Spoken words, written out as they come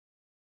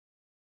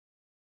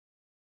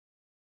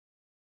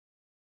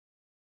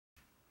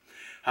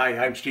Hi,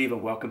 I'm Steve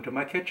and welcome to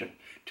my kitchen.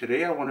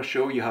 Today I want to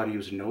show you how to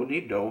use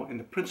no-knead dough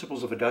and the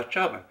principles of a Dutch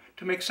oven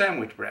to make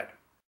sandwich bread.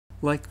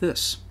 Like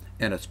this,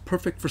 and it's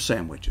perfect for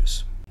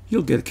sandwiches.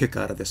 You'll get a kick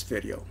out of this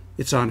video.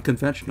 It's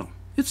unconventional,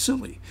 it's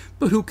silly,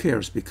 but who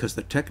cares because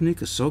the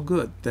technique is so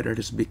good that it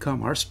has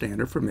become our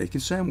standard for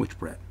making sandwich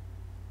bread.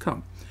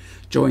 Come,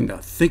 join the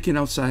Thinking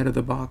Outside of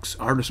the Box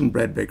Artisan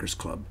Bread Bakers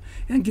Club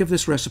and give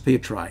this recipe a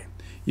try.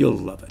 You'll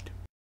love it.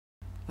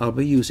 I'll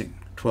be using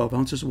 12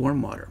 ounces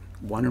warm water,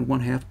 1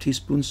 1/2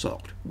 teaspoon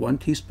salt, 1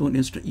 teaspoon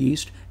instant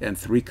yeast, and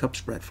 3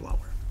 cups bread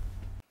flour.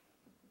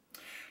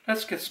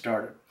 Let's get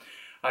started.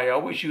 I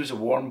always use a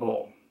warm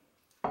bowl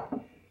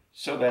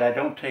so that I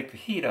don't take the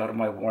heat out of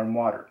my warm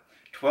water.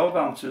 12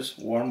 ounces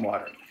warm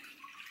water.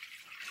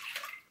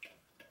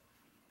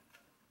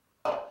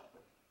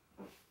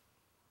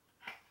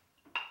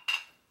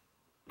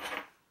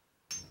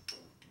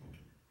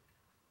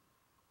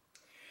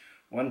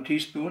 One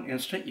teaspoon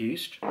instant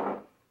yeast.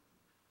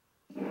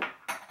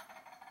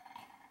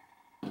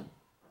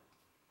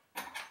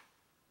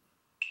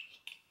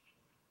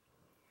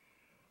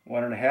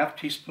 1 1/2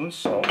 teaspoons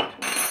salt,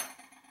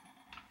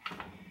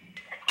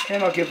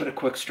 and I'll give it a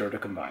quick stir to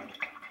combine.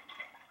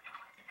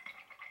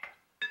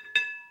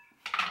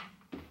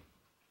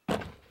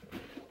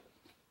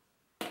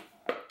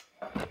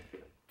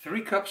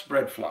 Three cups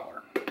bread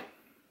flour.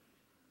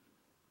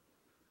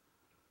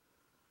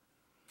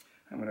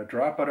 I'm going to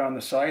drop it on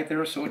the side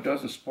there so it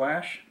doesn't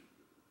splash,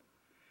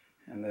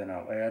 and then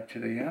I'll add to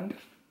the end,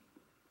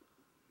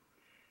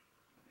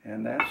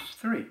 and that's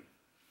 3.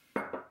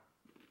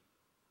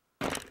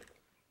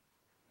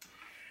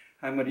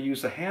 I'm going to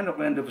use the handle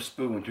end of a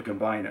spoon to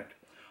combine it.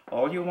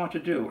 All you want to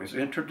do is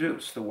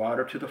introduce the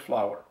water to the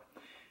flour,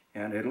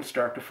 and it'll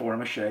start to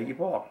form a shaggy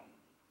ball.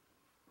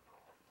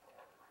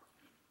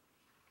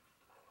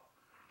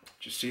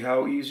 Did you see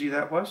how easy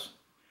that was?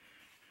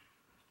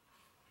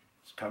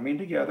 It's coming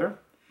together.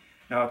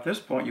 Now at this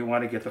point you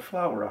want to get the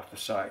flour off the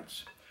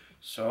sides.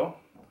 So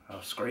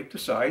I'll scrape the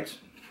sides.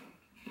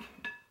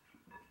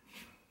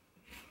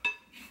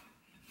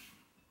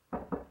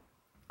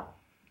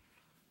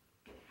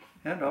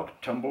 And I'll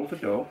tumble the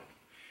dough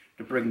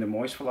to bring the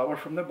moist flour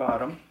from the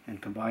bottom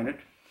and combine it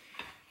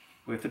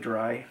with the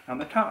dry on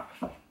the top.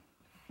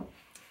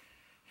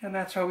 And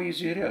that's how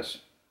easy it is.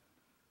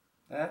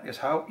 That is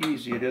how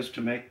easy it is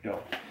to make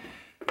dough.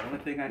 The only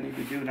thing I need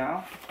to do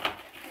now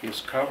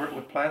is cover it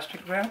with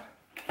plastic wrap.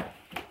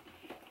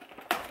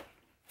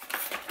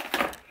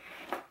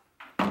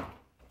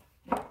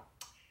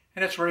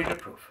 And it's ready to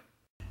proof.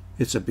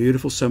 It's a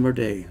beautiful summer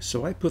day,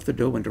 so I put the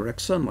dough in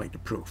direct sunlight to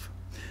proof.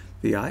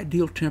 The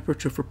ideal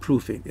temperature for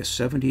proofing is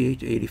 78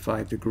 to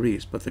 85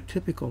 degrees, but the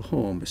typical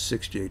home is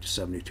 68 to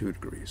 72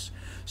 degrees.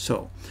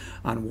 So,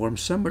 on warm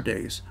summer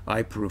days,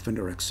 I proof in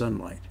direct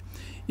sunlight.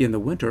 In the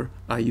winter,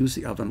 I use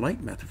the oven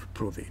light method for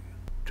proofing.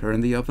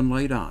 Turn the oven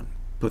light on,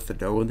 put the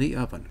dough in the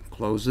oven,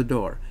 close the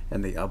door,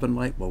 and the oven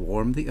light will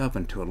warm the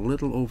oven to a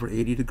little over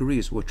 80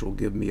 degrees, which will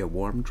give me a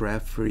warm,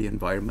 draft-free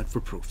environment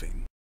for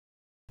proofing.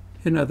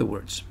 In other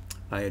words,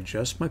 I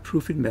adjust my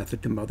proofing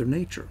method to Mother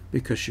Nature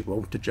because she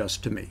won't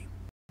adjust to me.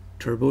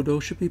 Turbo dough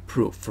should be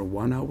proofed for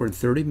 1 hour and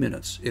 30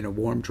 minutes in a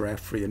warm,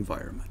 draft-free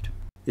environment.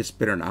 It's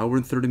been an hour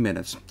and 30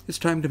 minutes. It's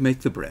time to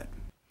make the bread.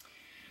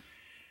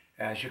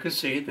 As you can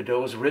see, the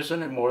dough has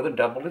risen and more than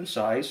doubled in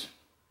size.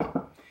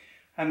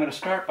 I'm going to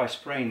start by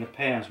spraying the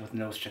pans with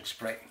no stick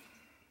spray.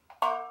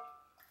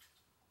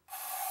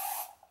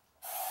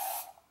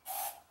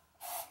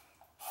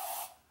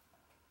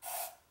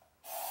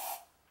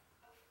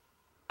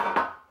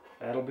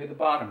 That'll be the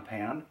bottom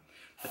pan.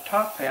 The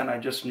top pan, I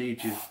just need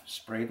to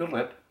spray the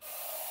lip,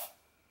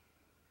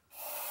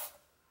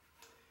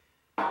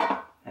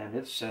 and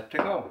it's set to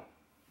go.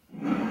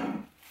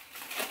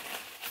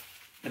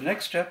 The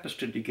next step is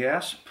to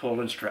degas,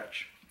 pull, and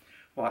stretch.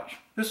 Watch,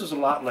 this is a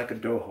lot like a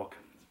dough hook.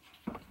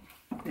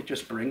 It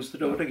just brings the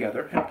dough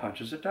together and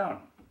punches it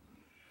down.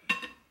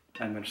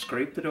 I'm going to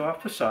scrape the dough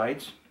off the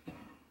sides.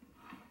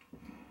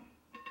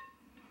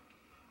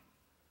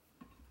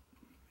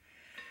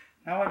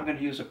 Now I'm going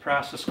to use a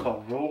process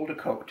called roll to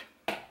coat.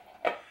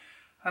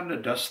 I'm going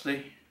to dust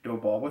the dough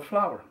ball with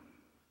flour.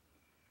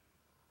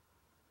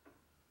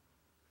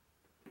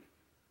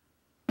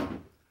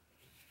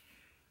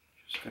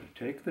 Just going to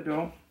take the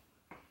dough,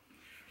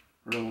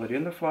 roll it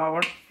in the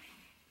flour,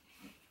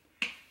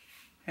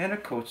 and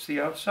it coats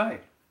the outside.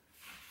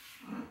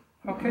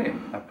 Okay,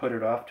 I'll put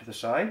it off to the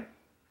side.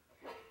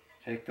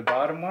 Take the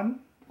bottom one,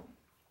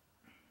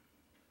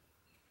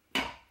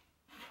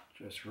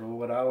 just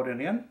roll it out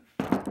and in.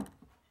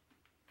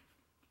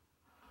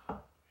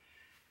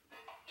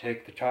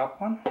 Take the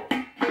top one,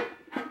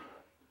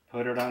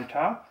 put it on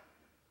top,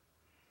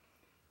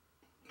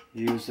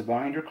 use the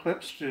binder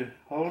clips to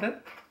hold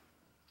it,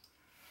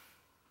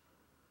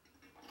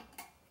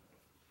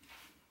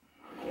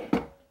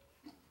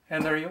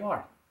 and there you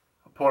are,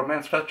 a poor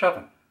man's Dutch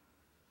oven.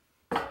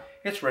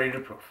 It's ready to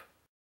proof.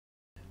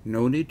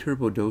 No-knead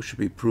turbo dough should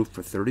be proofed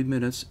for 30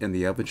 minutes and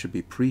the oven should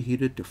be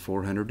preheated to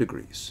 400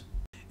 degrees.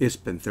 It's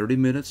been 30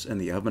 minutes and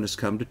the oven has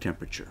come to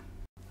temperature.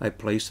 I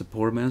placed the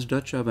poor man's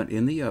Dutch oven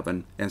in the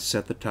oven and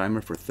set the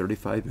timer for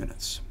 35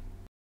 minutes.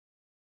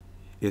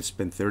 It's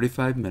been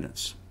 35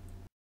 minutes.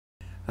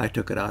 I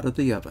took it out of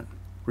the oven,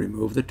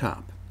 removed the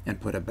top,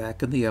 and put it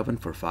back in the oven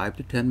for 5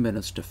 to 10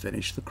 minutes to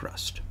finish the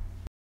crust.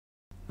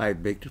 I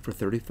baked it for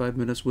 35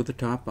 minutes with the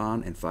top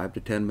on and 5 to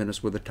 10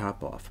 minutes with the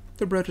top off.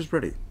 The bread is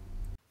ready.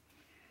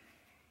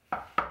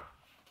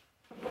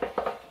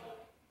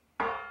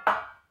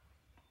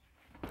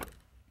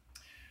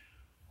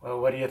 Well,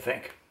 what do you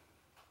think?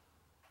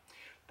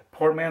 The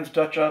poor man's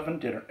Dutch oven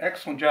did an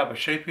excellent job of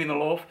shaping the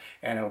loaf,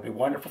 and it'll be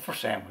wonderful for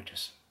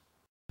sandwiches.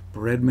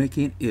 Bread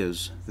making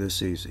is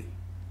this easy.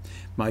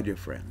 My dear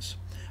friends,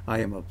 I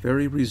am a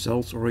very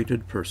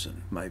results-oriented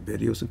person. My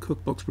videos and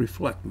cookbooks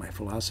reflect my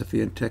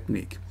philosophy and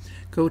technique.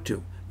 Go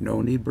to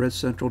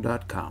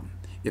no-kneadbreadcentral.com.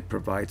 It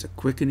provides a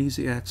quick and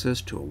easy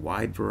access to a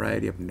wide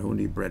variety of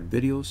no-knead bread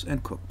videos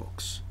and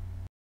cookbooks.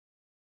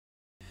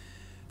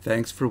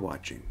 Thanks for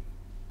watching.